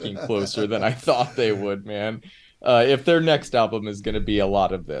way fucking closer than I thought they would, man. If their next album is going to be a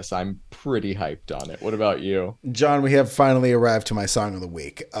lot of this, I'm pretty hyped on it. What about you? John, we have finally arrived to my song of the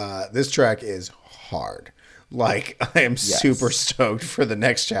week. This track is hard. Like, I am super Yes. stoked for the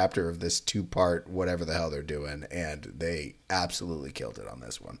next chapter of this two part, whatever the hell they're doing. And they absolutely killed it on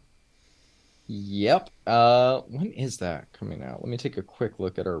this one. Yep. When is that coming out? Let me take a quick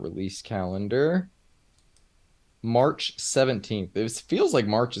look at our release calendar. March 17th. It feels like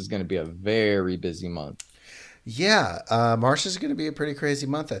March is going to be a very busy month. Yeah, March is going to be a pretty crazy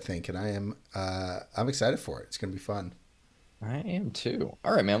month, I think. And I'm excited for it. It's going to be fun. I am too.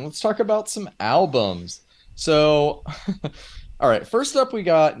 All right, man. Let's talk about some albums. So, all right. First up, we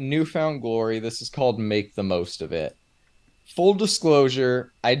got Newfound Glory. This is called Make the Most of It. Full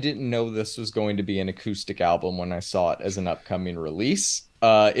disclosure, I didn't know this was going to be an acoustic album when I saw it as an upcoming release.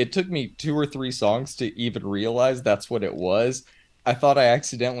 It took me two or three songs to even realize that's what it was. I thought I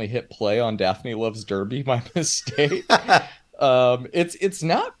accidentally hit play on Daphne Loves Derby by mistake. It's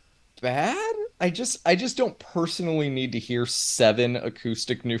not bad. I just don't personally need to hear seven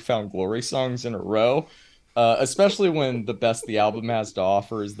acoustic Newfound Glory songs in a row. Especially when the best the album has to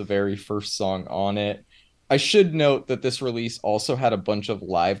offer is the very first song on it. I should note that this release also had a bunch of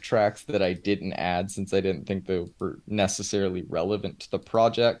live tracks that I didn't add since I didn't think they were necessarily relevant to the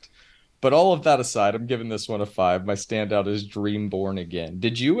project. But all of that aside, I'm giving this one a five. My standout is Dream Born Again.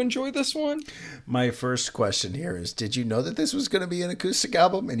 Did you enjoy this one? My first question here is: did you know that this was going to be an acoustic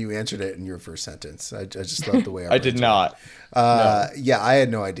album? And you answered it in your first sentence. I just love the way our I did brains work. not. No. Yeah, I had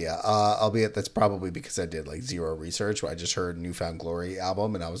no idea. Albeit that's probably because I did like zero research. I just heard Newfound Glory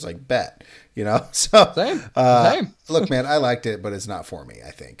album and I was like, bet, you know. So, Same. uh, Same. look, man, I liked it, but it's not for me. I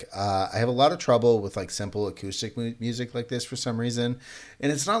think I have a lot of trouble with like simple acoustic music like this for some reason,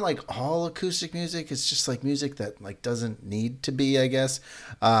 and it's not like all acoustic music. It's just like music that like doesn't need to be, I guess.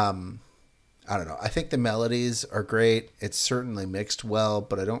 I don't know. I think the melodies are great. It's certainly mixed well,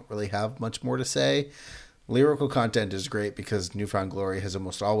 but I don't really have much more to say. Lyrical content is great because Newfound Glory has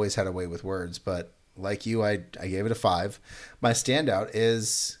almost always had a way with words, but like you, I gave it a five. My standout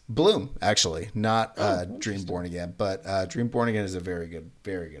is Bloom, actually, not Oh, Dream interesting. Born Again, but Dream Born Again is a very good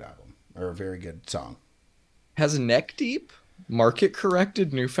album, or a very good song. Has Neck Deep market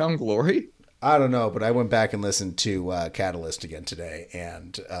corrected Newfound Glory? I don't know, but I went back and listened to Catalyst again today,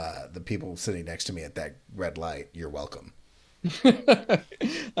 and the people sitting next to me at that red light, you're welcome.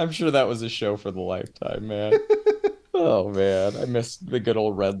 I'm sure that was a show for the lifetime, man. Oh man, I missed the good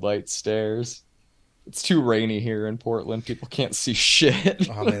old red light stairs. It's too rainy here in Portland. People can't see shit.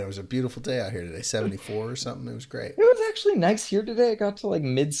 Oh man, it was a beautiful day out here today, 74 or something. It was great. It was actually nice here today. It got to like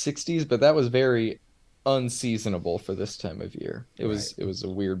mid 60s, but that was very unseasonable for this time of year. It Right. was it was a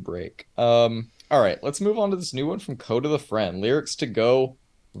weird break. All right, let's move on to this new one from Kota the Friend. Lyrics to Go,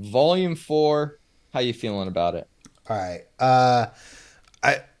 Volume 4. How you feeling about it? All right.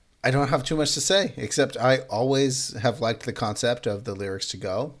 I I don't have too much to say except I always have liked the concept of the lyrics to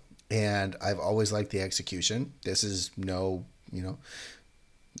go, and I've always liked the execution. This is no, you know,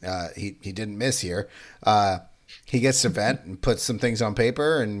 he didn't miss here. He gets to vent and puts some things on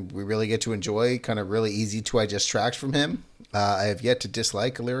paper, and we really get to enjoy kind of really easy to digest tracks from him. I have yet to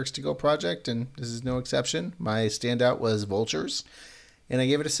dislike a lyrics to go project, and this is no exception. My standout was Vultures, and I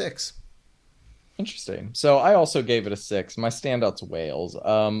gave it a six. Interesting. So I also gave it a six. My standout's Wales.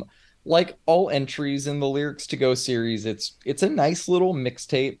 Like all entries in the Lyrics to Go series, it's a nice little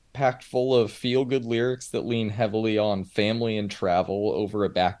mixtape packed full of feel-good lyrics that lean heavily on family and travel over a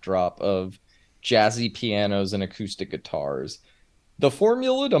backdrop of jazzy pianos and acoustic guitars. The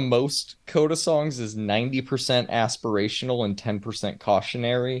formula to most Coda songs is 90% aspirational and 10%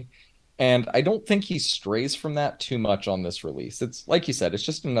 cautionary. And I don't think he strays from that too much on this release. It's like you said, it's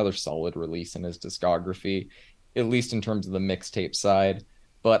just another solid release in his discography, at least in terms of the mixtape side.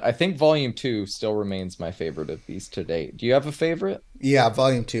 But I think Volume 2 still remains my favorite of these to date. Do you have a favorite? Yeah,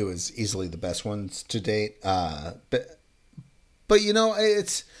 Volume Two is easily the best ones to date. But you know,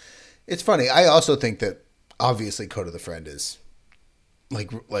 it's funny. I also think that obviously Code of the Friend is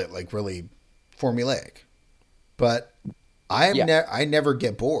like really formulaic, but Yeah. I never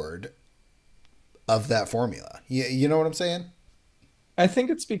get bored of that formula. You know what I'm saying? I think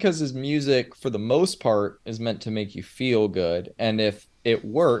it's because his music, for the most part, is meant to make you feel good. And if it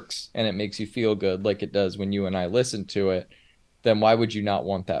works and it makes you feel good, like it does when you and I listen to it, then why would you not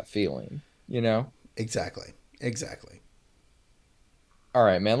want that feeling? You know? Exactly. Exactly. All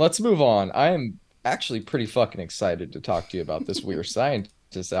right, man, let's move on. I am actually pretty fucking excited to talk to you about this Weird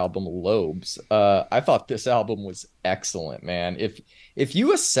Scientist album, Lobes. I thought this album was excellent, man. If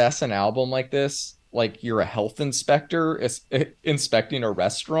you assess an album like this, like you're a health inspector inspecting a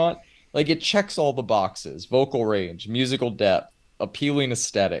restaurant, like it checks all the boxes: vocal range, musical depth, appealing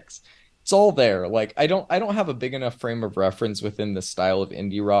aesthetics. It's all there. Like I don't have a big enough frame of reference within the style of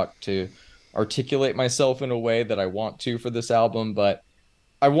indie rock to articulate myself in a way that I want to for this album, but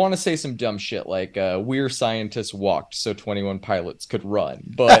I want to say some dumb shit like we're scientists walked so 21 pilots could run.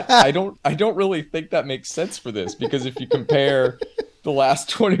 But I don't really think that makes sense for this because if you compare the last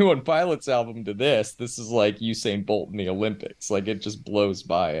 21 Pilots album to this is like Usain Bolt in the Olympics. Like it just blows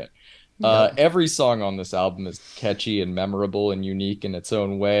by it. Yep. Every song on this album is catchy and memorable and unique in its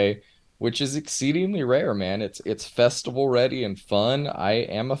own way, which is exceedingly rare, man. It's festival ready and fun. I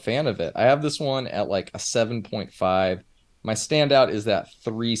am a fan of it. I have this one at like a 7.5. My standout is that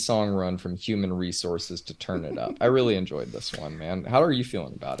three-song run from Human Resources to Turn It Up. I really enjoyed this one, man. How are you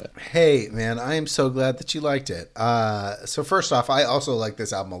feeling about it? Hey, man, I am so glad that you liked it. So first off, I also like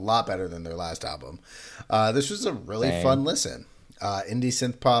this album a lot better than their last album. This was a really fun Same. listen. Indie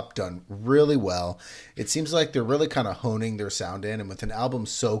synth pop done really well. It seems like they're really kind of honing their sound in, and with an album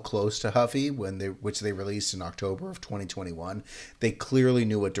so close to Huffy, which they released in October of 2021, they clearly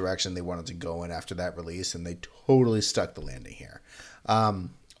knew what direction they wanted to go in after that release, and they totally stuck the landing here.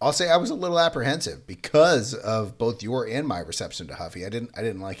 I'll say I was a little apprehensive because of both your and my reception to Huffy. I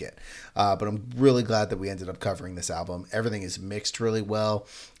didn't like it, but I'm really glad that we ended up covering this album. Everything is mixed really well.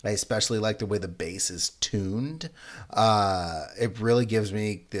 I especially like the way the bass is tuned. It really gives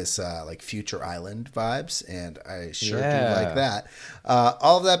me this like Future Island vibes, and I sure do like Yeah. that.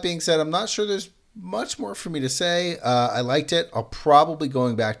 All of that being said, I'm not sure there's much more for me to say. I liked it. I'll probably be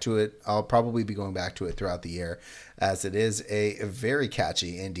going back to it throughout the year, as it is a very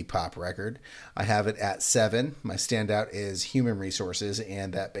catchy indie pop record. I have it at 7. My standout is Human Resources,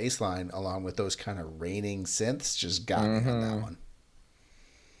 and that bass line, along with those kind of raining synths, just got me on that Hmm. one.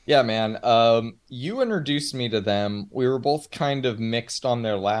 Yeah, man. You introduced me to them. We were both kind of mixed on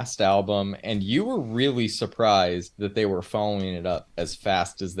their last album, and you were really surprised that they were following it up as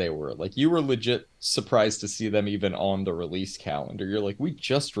fast as they were. Like, you were legit surprised to see them even on the release calendar. You're like, we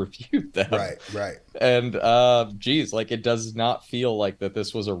just reviewed them. Right, right. And geez, like it does not feel like that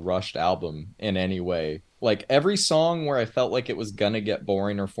this was a rushed album in any way. Like every song where I felt like it was gonna get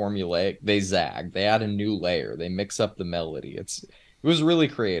boring or formulaic, they zag. They add a new layer. They mix up the melody. It was really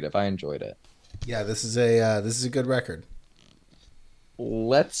creative. I enjoyed it. Yeah, this is a good record.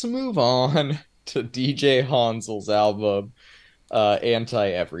 Let's move on to DJ Hansel's album, Anti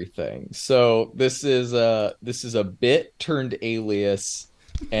Everything. So this is a bit turned alias,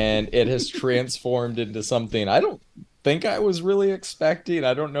 and it has transformed into something I don't think I was really expecting.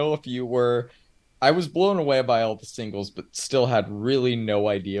 I don't know if you were. I was blown away by all the singles, but still had really no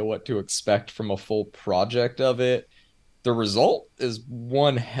idea what to expect from a full project of it. The result is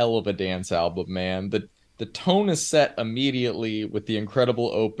one hell of a dance album, man. The tone is set immediately with the incredible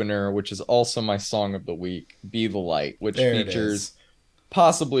opener, which is also my song of the week, Be the Light, which There it features is.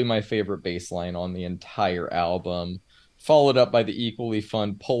 possibly my favorite bass line on the entire album, followed up by the equally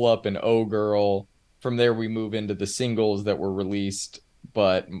fun Pull Up and Oh Girl. From there, we move into the singles that were released,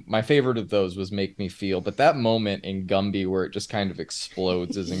 but my favorite of those was Make Me Feel. But that moment in Gumby where it just kind of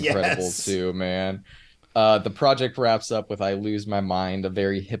explodes is incredible Yes. too, man. The project wraps up with I Lose My Mind, a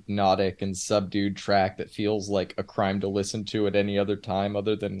very hypnotic and subdued track that feels like a crime to listen to at any other time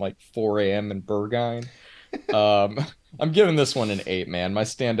other than like 4 a.m. in Burgine. Um, I'm giving this one an 8, man. My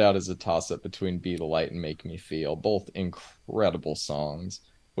standout is a toss-up between Be the Light and Make Me Feel. Both incredible songs.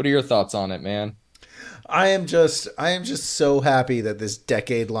 What are your thoughts on it, man? I am just so happy that this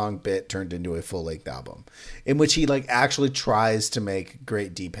decade long bit turned into a full length album in which he like actually tries to make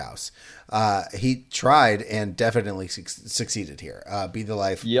great deep house. He tried and definitely succeeded here. Yep.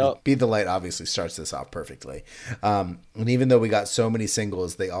 Be the Light obviously starts this off perfectly. And even though we got so many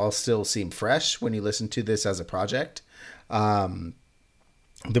singles, they all still seem fresh when you listen to this as a project.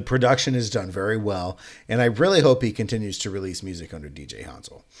 The production is done very well, and I really hope he continues to release music under DJ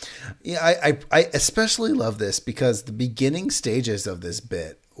Hansel. Yeah, I especially love this because the beginning stages of this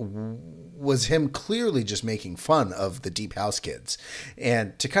bit was him clearly just making fun of the Deep House kids.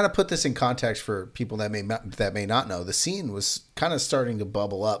 And to kind of put this in context for people that may not know, the scene was kind of starting to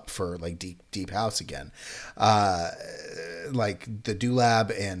bubble up for like deep house again. Like the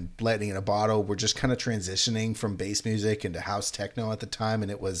Dulab and Lightning in a Bottle were just kind of transitioning from bass music into house techno at the time,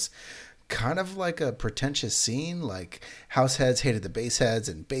 and it was kind of like a pretentious scene. Like house heads hated the bass heads,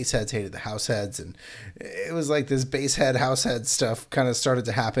 and bass heads hated the house heads, and it was like this bass head house head stuff kind of started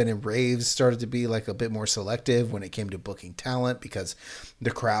to happen, and raves started to be like a bit more selective when it came to booking talent because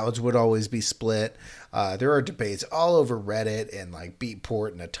the crowds would always be split. There are debates all over Reddit and like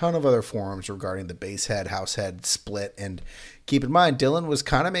Beatport and a ton of other forums regarding the bass head house head split. And keep in mind, Dylan was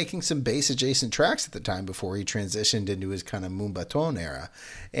kind of making some bass adjacent tracks at the time before he transitioned into his kind of Moombaton era.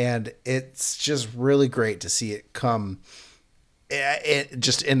 And it's just really great to see it come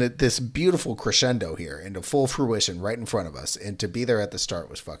just in this beautiful crescendo here into full fruition right in front of us, and to be there at the start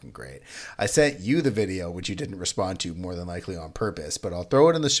was fucking great. I sent you the video, which you didn't respond to, more than likely on purpose, but I'll throw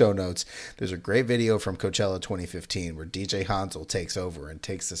it in the show notes. There's a great video from Coachella 2015 where DJ Hanzel takes over and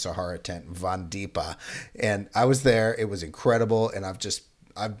takes the Sahara tent Van Deepa, and I was there. It was incredible, and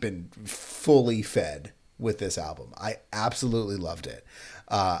I've been fully fed with this album. I absolutely loved it.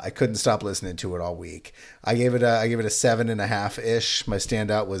 I couldn't stop listening to it all week. I gave it a 7.5 ish. My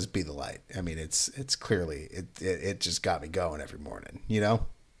standout was Be the Light. I mean, it's clearly it just got me going every morning. You know.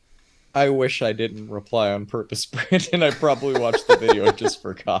 I wish I didn't reply on purpose, Brandon. I probably watched the video and just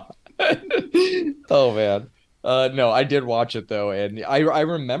forgot. Oh man. No, I did watch it though, and I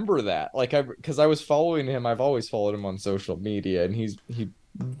remember that. Like I because I was following him. I've always followed him on social media, and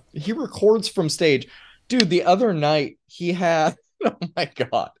he records from stage. Dude, the other night he had oh my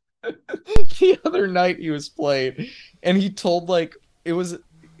God. The other night he was playing and he told like it was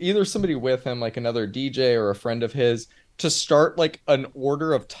either somebody with him, like another DJ or a friend of his, to start like an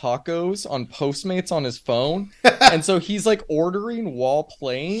order of tacos on Postmates on his phone. And so he's like ordering while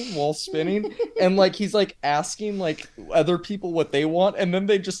playing, while spinning, and like he's like asking like other people what they want, and then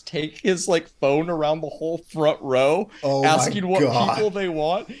they just take his like phone around the whole front row Oh my asking what God. people they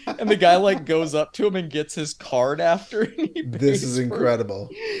want. And the guy like goes up to him and gets his card after and he This is pays for it. incredible.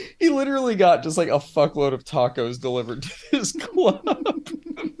 He literally got just like a fuckload of tacos delivered to his club.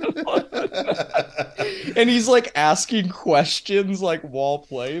 And he's like asking questions like while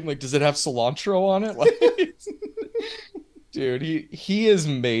playing, like, does it have cilantro on it? Like, dude, he is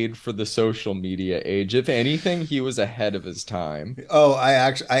made for the social media age. If anything, he was ahead of his time. Oh, I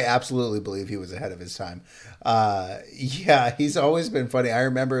absolutely believe he was ahead of his time. Yeah, he's always been funny. I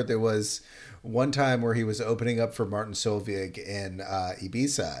remember there was one time where he was opening up for Martin Solveig in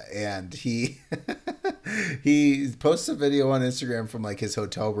Ibiza, and he he posts a video on Instagram from like his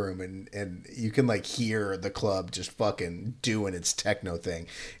hotel room, and you can like hear the club just fucking doing its techno thing.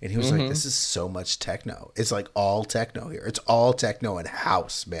 And he was like, Hmm. "This is so much techno. It's like all techno here. It's all techno and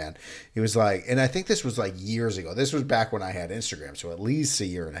house, man." He was like, and I think this was like years ago. This was back when I had Instagram, so at least a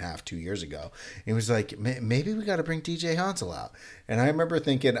year and a half, 2 years ago. He was like, maybe we got to bring DJ Hansel out. And I remember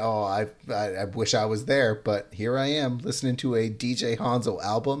thinking, oh, I wish I was there, but here I am listening to a DJ Hansel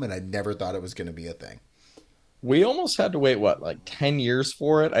album, and I never thought it was going to be a thing. We almost had to wait, what, like 10 years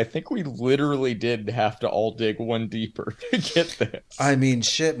for it? I think we literally did have to all dig one deeper to get this. I mean,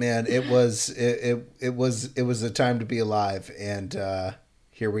 shit, man. It was a time to be alive, and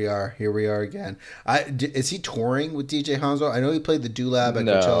here we are. Here we are again. Is he touring with DJ Hanzo? I know he played the Dulab at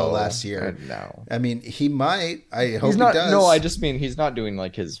Coachella No, last year. no. I mean, he might. I He's hope he not, no, I does. just mean he's not doing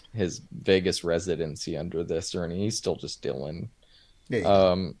like his Vegas residency under this or anything. He's still just Dylan. There you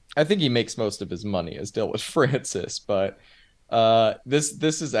go. I think he makes most of his money as Dylan Francis, but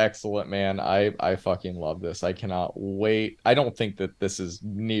this is excellent, man. I fucking love this. I cannot wait. I don't think that this is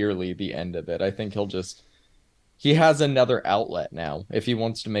nearly the end of it. I think he has another outlet now. If he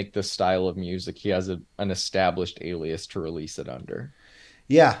wants to make this style of music, he has an established alias to release it under.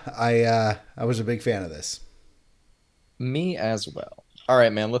 Yeah, I was a big fan of this. Me as well. All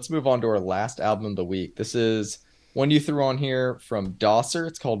right, man, let's move on to our last album of the week. This is one you threw on here from Dosser.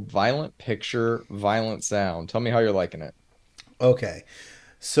 It's called Violent Picture, Violent Sound. Tell me how you're liking it. Okay.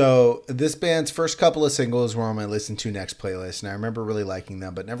 So this band's first couple of singles were on my listen to next playlist, and I remember really liking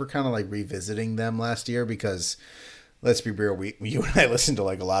them, but never kind of like revisiting them last year because let's be real, you and I listened to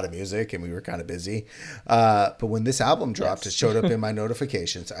like a lot of music and we were kind of busy. But when this album dropped, it Yes. showed up in my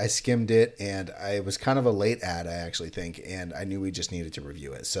notifications. I skimmed it, and it was kind of a late ad, I actually think, and I knew we just needed to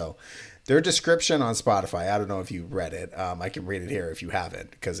review it. So their description on Spotify, I don't know if you read it. I can read it here if you haven't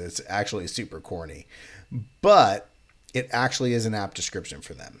because it's actually super corny, but it actually is an apt description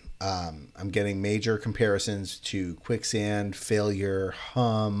for them. I'm getting major comparisons to Quicksand, Failure,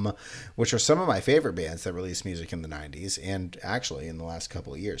 Hum, which are some of my favorite bands that released music in the 90s and actually in the last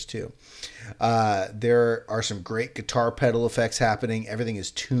couple of years too. There are some great guitar pedal effects happening. Everything is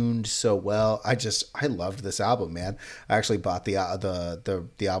tuned so well. I loved this album, man. I actually bought the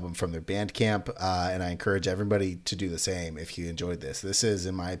album from their Bandcamp, and I encourage everybody to do the same if you enjoyed this. This is,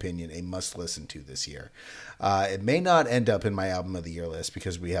 in my opinion, a must listen to this year. It may not end up in my album of the year list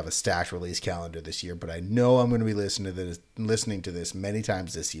because we have a stacked release calendar this year, but I know I'm going to be listening to this many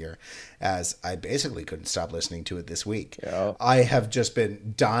times this year, as I basically couldn't stop listening to it this week. Yeah. I have just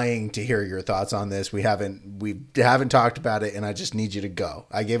been dying to hear your thoughts on this. We haven't talked about it, and I just need you to go.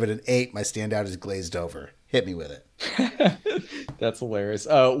 I gave it an 8. My standout is glazed over. Hit me with it. That's hilarious.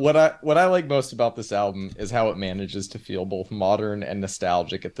 What I like most about this album is how it manages to feel both modern and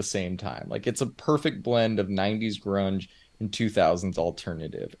nostalgic at the same time. Like it's a perfect blend of 90s grunge and 2000s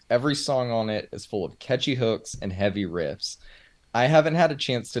alternative. Every song on it is full of catchy hooks and heavy riffs. I haven't had a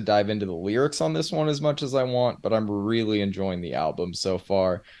chance to dive into the lyrics on this one as much as I want, but I'm really enjoying the album so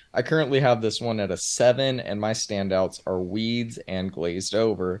far. I currently have this one at a 7, and my standouts are Weeds and Glazed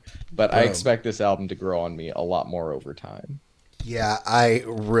Over, but I Boom. expect this album to grow on me a lot more over time. Yeah, I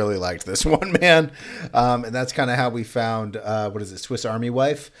really liked this one, man. And that's kind of how we found what is it, Swiss Army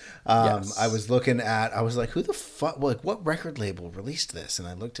Wife. I Yes. was looking at, I was like, who the fuck, like, what record label released this? And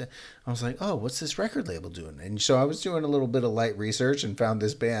I looked at, I was like, oh, what's this record label doing? And so I was doing a little bit of light research and found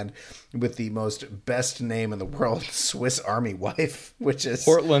this band with the most best name in the world, Swiss Army Wife, which is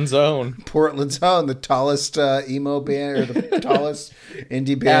Portland's own. Portland's own, the tallest emo band or the tallest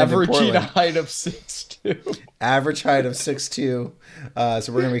indie band in Averaging a Portland. height of 6'2". Average height of 6'2".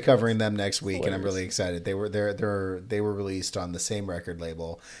 So we're gonna be covering them next week, and I'm really Hilarious. excited. They were released on the same record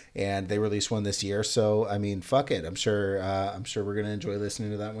label, and they released one this year. So I mean, fuck it. I'm sure we're gonna enjoy listening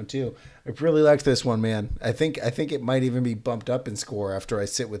to that one too. I really liked this one, man. I think it might even be bumped up in score after I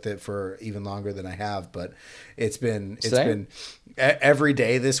sit with it for even longer than I have. But it's Same. been every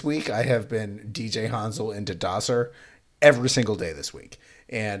day this week. I have been DJ Hanzel into Dosser every single day this week,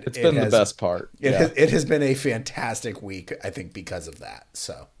 and It's been the best part. Yeah. it has been a fantastic week, I think, because of that.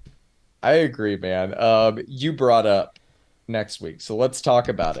 So, I agree, man. You brought up next week, so let's talk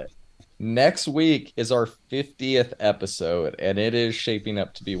about it. Next week is our 50th episode, and it is shaping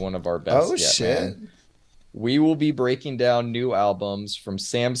up to be one of our oh best yet, shit. man. We will be breaking down new albums from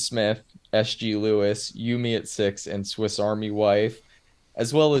Sam Smith, S.G. Lewis, Yumi at Six, and Swiss Army Wife,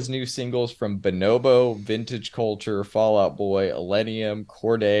 as well as new singles from Bonobo, Vintage Culture, Fall Out Boy, Millennium,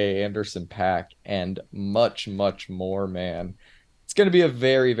 Corday, Anderson Paak, and much, much more, man. It's going to be a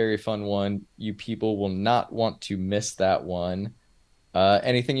very, very fun one. You people will not want to miss that one.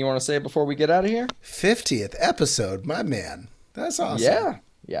 Anything you want to say before we get out of here? 50th episode, my man. That's awesome. Yeah.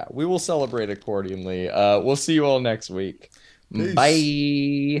 Yeah, we will celebrate accordingly. We'll see you all next week. Peace.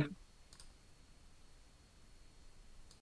 Bye.